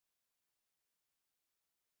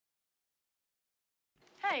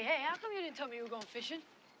Hey, how come you didn't tell me you were going fishing?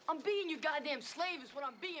 I'm being your goddamn slave is what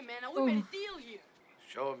I'm being, man. Now, we made a deal here.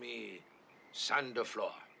 Show me sand the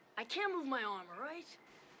floor. I can't move my arm, all right?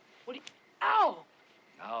 What do you... Ow!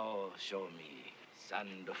 Now show me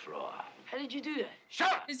sand the floor. How did you do that? Shut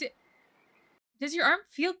up! Does your arm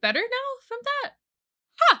feel better now from that?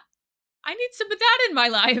 Huh! I need some of that in my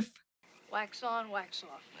life. Wax on, wax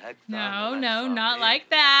off. No, not like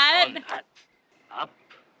that. Up,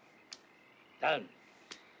 down.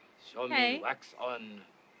 Show me wax on,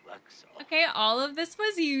 wax off. Okay, all of this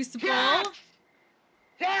was useful.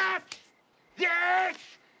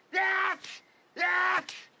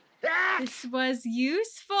 This was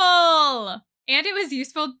useful. And it was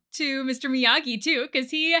useful to Mr. Miyagi, too,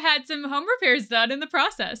 because he had some home repairs done in the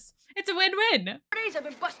process. It's a win-win. 4 days I've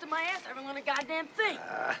been busting my ass. I haven't learned a goddamn thing.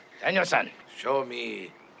 Daniel-san, show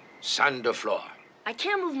me sand the floor. I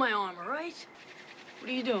can't move my arm, all right? What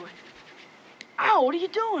are you doing? Ow, what are you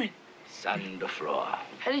doing? Sand the floor.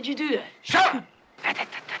 How did you do that? Shut up!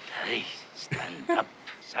 Hey, stand up.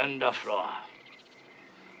 Sand the floor.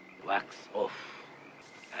 Wax off.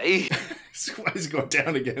 Hey. Why is he going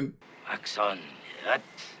down again? Wax on. That.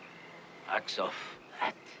 Wax off.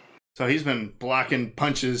 That. So he's been blocking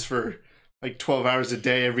punches for like 12 hours a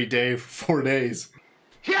day, every day for 4 days.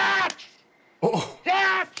 Oh.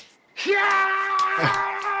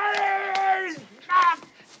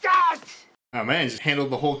 Oh man, just handled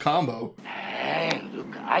the whole combo.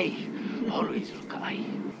 Look, I always look, I.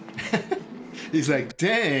 He's like,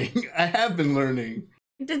 dang, I have been learning.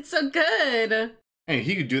 You did so good. Hey,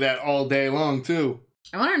 he could do that all day long too.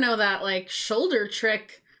 I want to know that like shoulder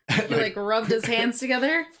trick. He like rubbed his hands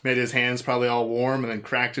together. Made his hands probably all warm and then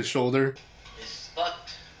cracked his shoulder. It's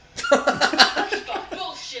fucked.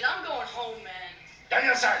 Bullshit, I'm going home, man.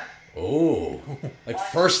 Daniel-san. Oh, like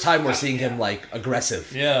first time we're seeing him like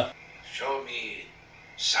aggressive. Yeah. Show me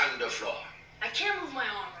sand the floor. I can't move my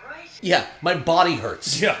arm, all right? Yeah, my body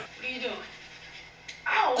hurts. Yeah. What are you doing?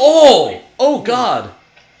 Ow! Oh! Oh God!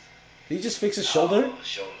 Did he just fix his shoulder? Oh,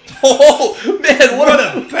 show me. Oh man, what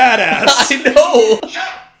a badass! I know. Shut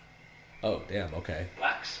up! Oh damn. Okay.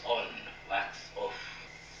 Wax on, wax off.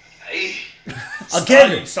 Hey.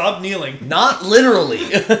 Again, Stop kneeling. not literally.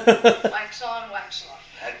 Wax on, wax off.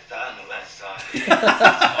 Wax on, wax off.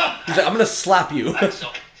 He's like, I'm gonna slap you. Wax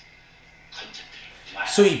off.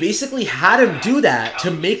 So he basically had him do that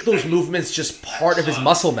to make those movements just part of his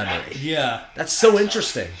muscle memory. Yeah. That's so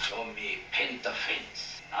interesting. Show me paint the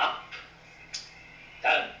fence. Up.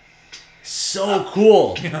 Down. So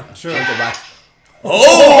cool. Yeah, sure.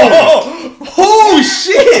 Oh! Oh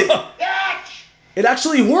shit! It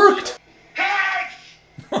actually worked.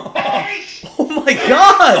 Oh my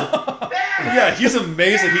God! Yeah, he's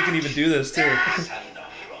amazed that he can even do this too.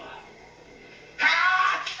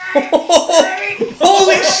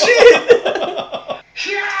 Holy shit!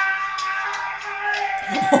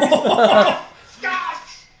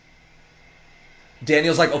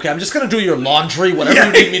 Daniel's like, okay, I'm just gonna do your laundry, whatever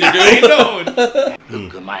you need me to do. I know.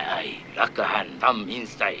 Look at my eye. Lock a hand, thumb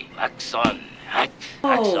inside. Wax on. Hat.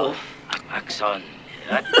 Wax off. Wax on.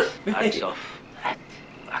 Hat. Wax off. Hat.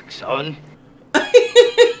 Wax on. I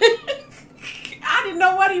didn't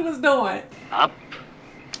know what he was doing. Up.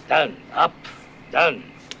 Down. Up. Down.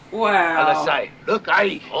 Wow. Other side. Look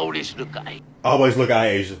eye. Always look eye. Always look eye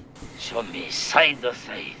Asia. Show me side to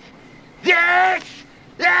side. Yes!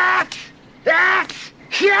 Yes! Yes!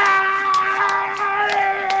 Yes!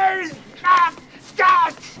 Stop!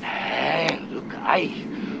 Stop! Look eye.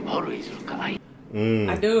 Always look eye.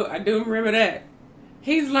 I do remember that.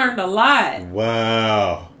 He's learned a lot.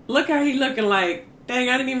 Wow. Look how he looking like, dang,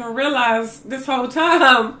 I didn't even realize this whole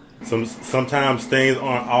time. Sometimes things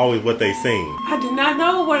aren't always what they seem. I did not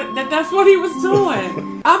know that's what he was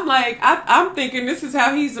doing. I'm like, I'm thinking this is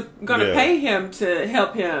how he's gonna pay him to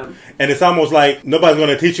help him. And it's almost like nobody's going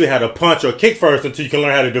to teach you how to punch or kick first until you can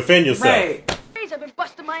learn how to defend yourself. Right. I've been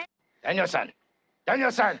busting my ass. Daniel-san.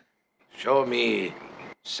 Daniel-san. Show me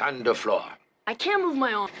sand the floor. I can't move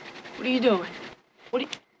my arm. What are you doing? What are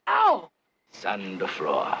you... Ow! Sand the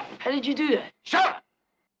floor. How did you do that? Shut up!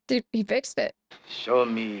 Dude, he fixed it. Show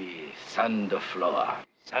me sand the floor.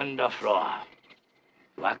 Sand the floor.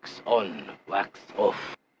 Wax on, wax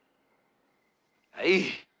off.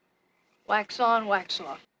 Hey. Wax on, wax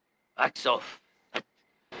off. Wax off.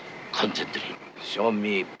 Concentrate. Show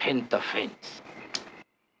me paint the fence.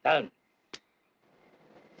 Down.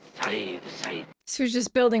 Side, side. So he's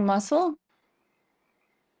just building muscle?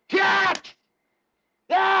 Cat!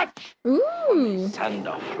 Cat! Ooh. Sand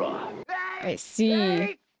the floor. I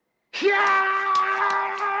see.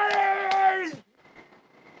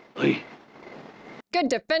 Oi. Good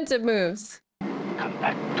defensive moves. Come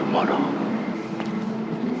back tomorrow.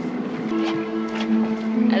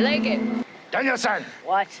 I like it. Daniel-san,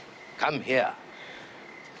 What? come here.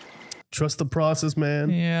 Trust the process, man.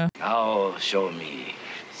 Yeah. Now show me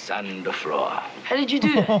sand the floor. How did you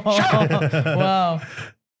do that? Wow.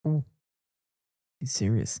 He's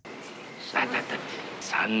serious.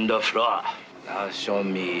 Sand the floor. Now show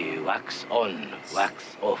me wax on,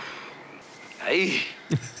 wax off. Hey,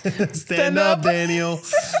 Stand up, Daniel.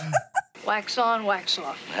 Wax on, wax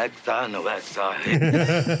off. wax on, wax off.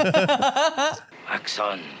 Wax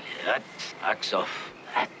on, that, wax off,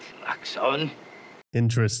 that, wax on.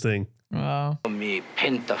 Interesting. Wow. Show me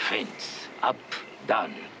paint the fence. Up,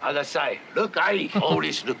 down. Other side. Look, eye.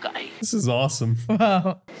 Always look, eye. This is awesome.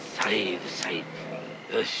 Wow. Side, side.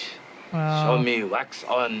 Yes. Wow. Show me wax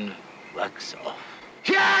on, wax off.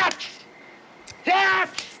 That!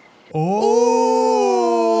 That!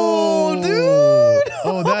 Oh, dude!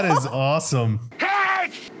 Oh, that is awesome.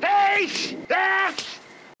 That! That!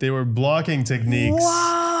 They were blocking techniques.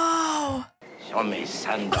 Wow. Show me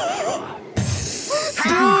sand floor.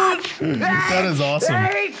 That is awesome.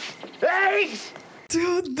 That!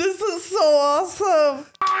 Dude, this is so awesome.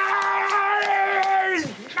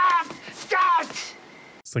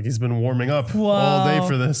 It's like he's been warming up all Wow. day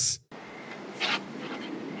for this.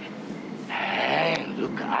 Hey,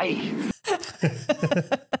 look, eye.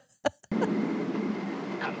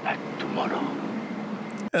 Come back tomorrow.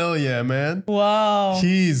 Hell yeah, man. Wow.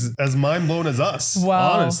 He's as mind blown as us.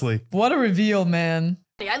 Wow. Honestly. What a reveal, man.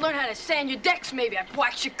 I learned how to sand your decks, maybe. I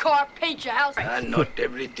wax your car, paint your house. Not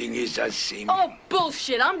everything is as simple. Oh,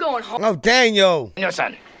 bullshit. I'm going home. Oh, Daniel.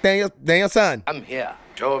 Daniel-san, Daniel-san. come here.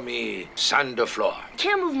 Show me sand the floor.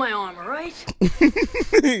 Can't move my arm, all right?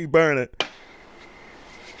 Burn it.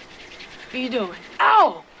 What are you doing?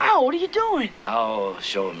 Ow! Ow, what are you doing? Now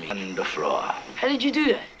show me sand the floor. How did you do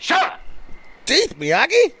that? Shut up! Jeez,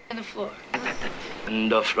 Miyagi. On the floor. On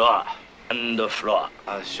the floor. On the floor.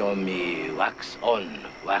 Now show me wax on,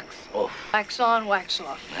 wax off. Wax on, wax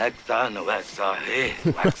off. Wax on, wax off. Hey,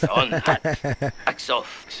 wax on, wax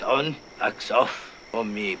off. Wax on, wax off. Show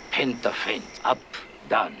me paint the fence. Up,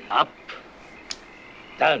 down, up,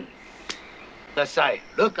 down. The side.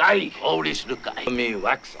 Look, eye. Always look, eye. Show me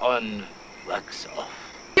wax on, wax off.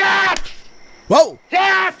 That! Whoa.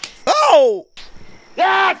 That! Oh.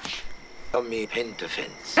 That! Show me paint the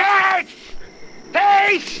fence. That!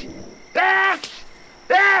 That! That!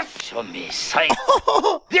 That! Show me side.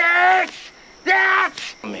 That! That!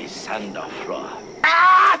 Show me sand the floor.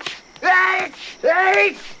 That! That!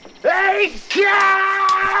 That! That!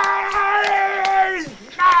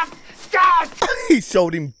 Stop! Stop! He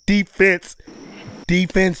showed him defense.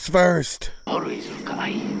 Defense first. Always look,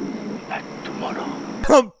 eye. Back tomorrow.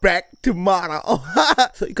 Come back tomorrow.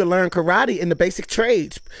 So you can learn karate in the basic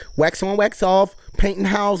trades. Wax on, wax off, painting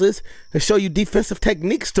houses, and show you defensive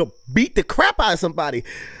techniques to beat the crap out of somebody.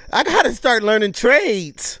 I gotta start learning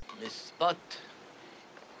trades. Miss Spot,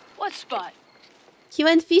 What spot? He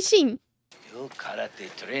went fishing. you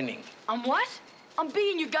karate training. I'm what? I'm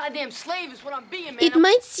being your goddamn slave is what I'm being, man. It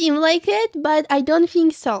might seem like it, but I don't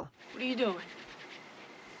think so. What are you doing?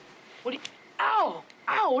 What are you... Ow!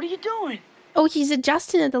 Ow, what are you doing? Oh, he's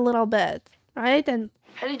adjusting it a little bit, right? And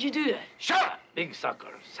How did you do that? Shut up! Big sucker.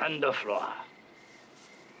 Sand the floor.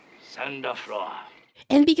 Sand the floor.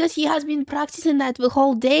 and because he has been practicing that the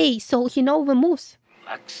whole day, so he knows the moves.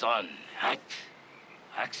 Wax on. Hat.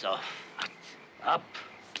 Wax off. Hat. Up.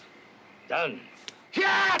 Down.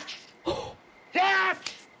 Hat!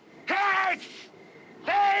 Hat! Hat!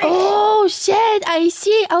 Hey! Oh shit! I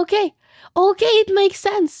see. Okay, okay, it makes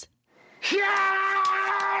sense.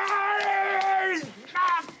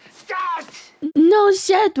 No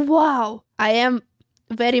shit! Wow, I am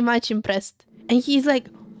very much impressed. And he's like,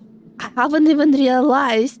 I haven't even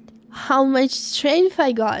realized how much strength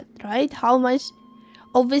I got, right? How much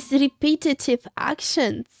of these repetitive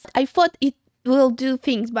actions. I thought it will do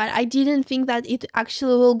things, but I didn't think that it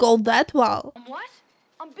actually will go that well. I'm what?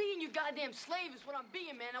 I'm being your goddamn slave is what I'm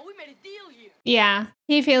being, man. Now, we made a deal here. Yeah,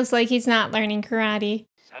 he feels like he's not learning karate.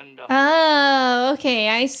 Oh, okay,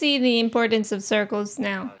 I see the importance of circles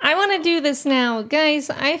now. I want to do this now. Guys,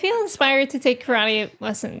 I feel inspired to take karate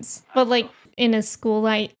lessons. But like, in a school,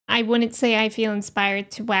 I wouldn't say I feel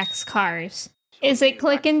inspired to wax cars. Is it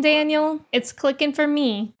clicking, Daniel? It's clicking for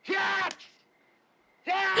me.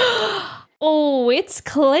 Oh, it's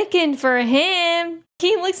clicking for him.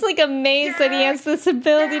 He looks like amazed that he has this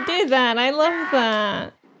ability to do that. I love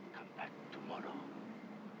that.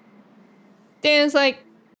 Dan's like,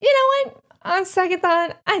 you know what? On second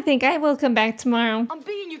thought, I think I will come back tomorrow. I'm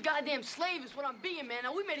being your goddamn slave is what I'm being, man.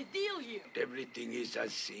 Now, we made a deal here. Everything is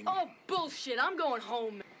as same. Oh, bullshit. I'm going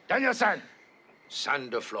home, man. Daniel-san, sand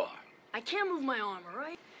the floor. I can't move my arm, all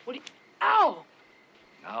right? What do you... Ow!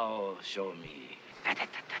 Now show me.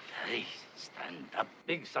 Hey, stand up,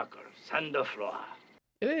 big sucker. Sand the floor.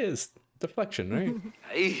 It is deflection, right?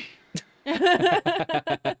 Hey.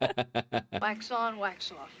 Wax on,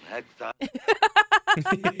 wax off. Wax on.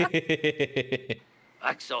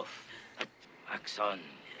 Wax off. Wax on.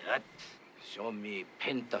 Show me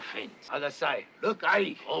paint the fence. Other side. Look,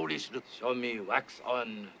 I always look. Show me wax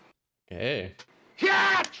on. Hey.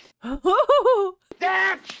 That!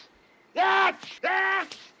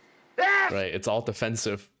 Right, it's all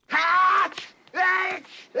defensive.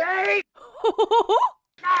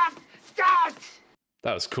 That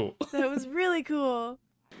was cool. That was really cool.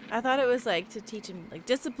 I thought it was like to teach him like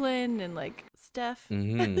discipline and like stuff.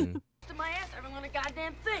 Mm-hmm. To my ass, I don't want a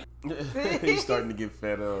goddamn thing. He's starting to get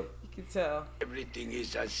fed up. You can tell. Everything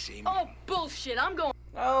is as same. Oh, bullshit. I'm going...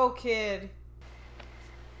 Oh, kid.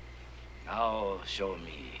 Now show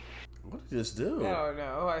me. What did this do? I don't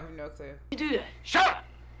know. I have no clue. You do that. Shut up!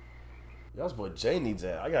 Y'all's boy Jay needs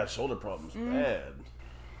that. I got shoulder problems bad.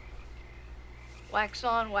 Wax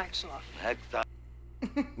on, wax off. Wax on.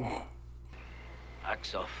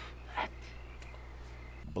 Wax off.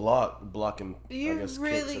 Blocking. You I guess,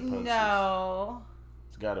 really kicks or punches. know.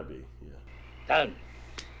 It's gotta be. Yeah. Down.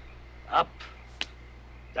 Up.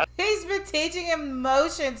 Down. He's been teaching him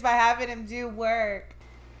motions by having him do work.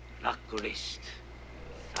 Lock wrist.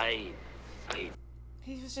 Side. Side.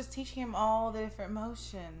 He was just teaching him all the different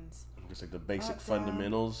motions. Just like the basic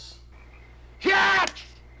fundamentals.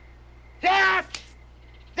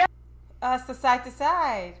 It's the side to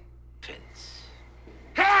side. Fence.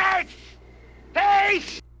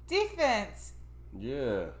 Defense.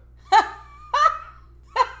 Yeah.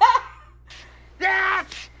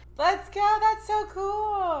 Let's go. That's so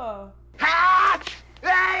cool.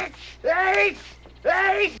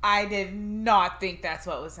 I did not think that's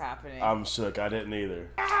what was happening. I'm shook. I didn't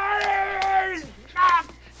either. He's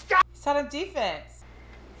taught him defense.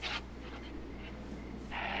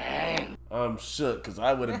 I'm shook because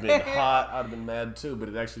I would have been hot. I'd have been mad too, but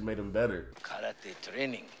it actually made him better. Karate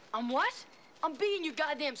training. I'm what? I'm being your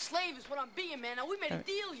goddamn slave is what I'm being, man. Now, we made a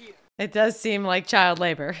deal here. It does seem like child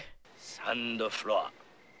labor. Sand the floor.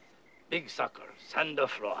 Big sucker. Sand the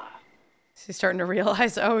floor. She's starting to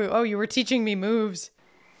realize, oh, you were teaching me moves.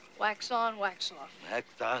 Wax on, wax off.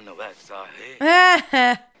 Wax on, wax off.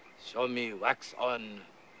 Hey. Show me wax on,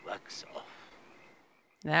 wax off.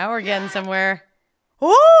 Now we're getting somewhere.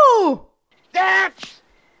 Ooh!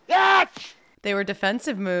 They were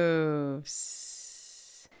defensive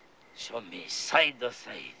moves. Show me side to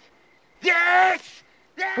side.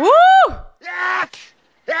 Woo! That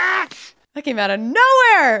came out of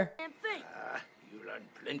nowhere! You learned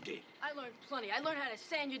plenty. I learned plenty. I learned how to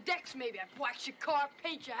sand your decks, maybe. I wax your car,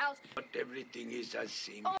 paint your house. But everything is as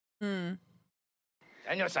same. Oh.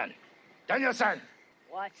 Daniel-san.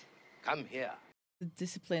 What? Come here.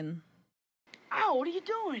 Discipline. Ow, what are you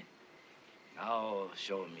doing? Now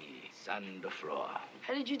show me sand the floor.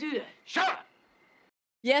 How did you do that? Shut up!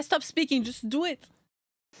 Yeah, stop speaking. Just do it.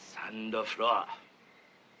 Sand the floor.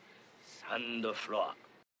 Sand the floor.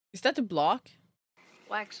 Is that a block?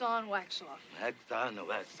 Wax on, wax off. Wax on,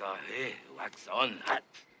 wax off. Hey, wax on. Hot.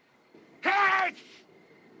 Hey!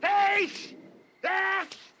 Face! That!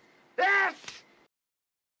 That!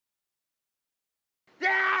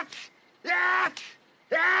 That! That!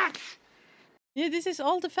 That! Yeah, this is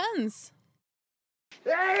all defense.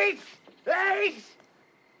 Face! Face!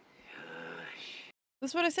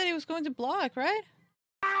 That's what I said he was going to block, right?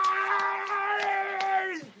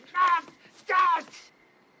 Stop!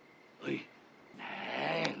 Oi.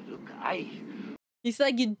 Man, look, He's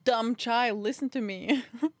like, you dumb child, listen to me.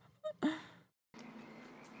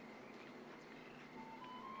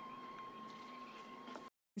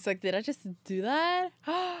 He's like, did I just do that?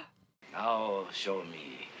 Now show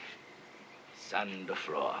me sand the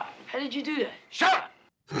floor. How did you do that? Shut up!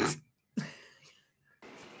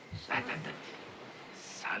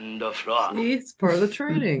 Sand the floor. See, it's part of the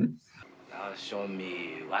training. Now show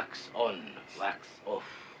me wax on, wax off.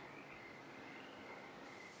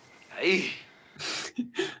 Hey.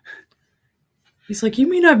 He's like, you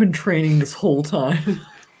mean I've been training this whole time?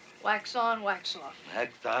 Wax on, wax off.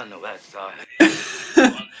 Wax on, wax off.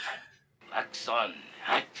 Wax on,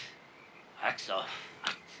 hat. Wax off,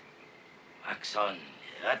 hat. Wax on,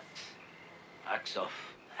 hat. Wax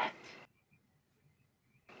off, hat.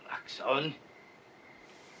 Wax on.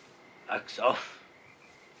 Wax off.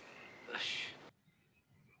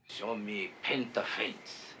 Show me paint the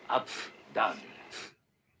fence. Up, down.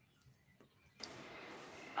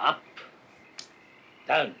 Up,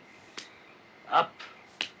 down. Up,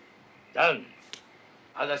 down.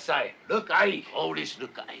 Other side. Look, eye. Always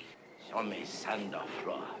look, eye. Show me sand or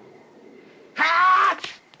floor. Cut!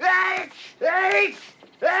 Eight! Eight!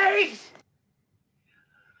 Eight!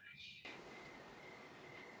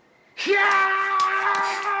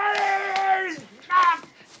 Yes! Cut!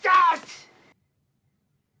 Cut!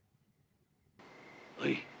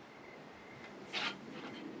 Oi.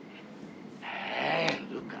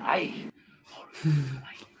 And look, eye.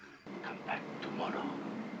 Come back tomorrow.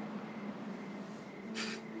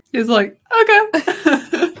 He's like, okay.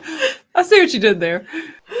 I see what you did there.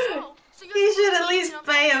 He should at least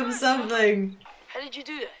pay him something. How did you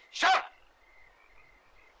do that? Shut up!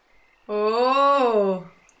 Oh,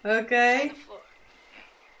 okay.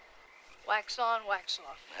 Wax on, wax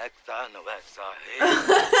off. Wax on, wax off.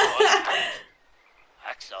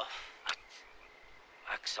 Wax off.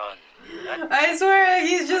 Wax on. I swear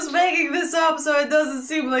he's just making this up so it doesn't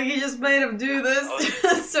seem like he just made him do this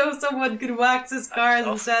so someone could wax his cars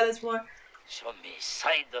and satisfy. Show me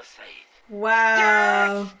side to side.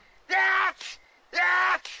 Wow. That's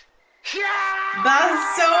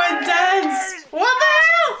so intense. What the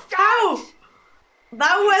hell? How?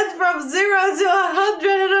 That went from 0 to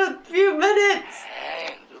 100 in a few minutes.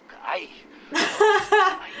 Hey, look, I.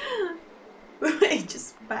 Wait,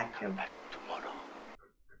 just back him.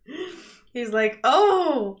 He's like,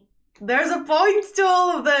 oh, there's a point to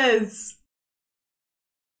all of this.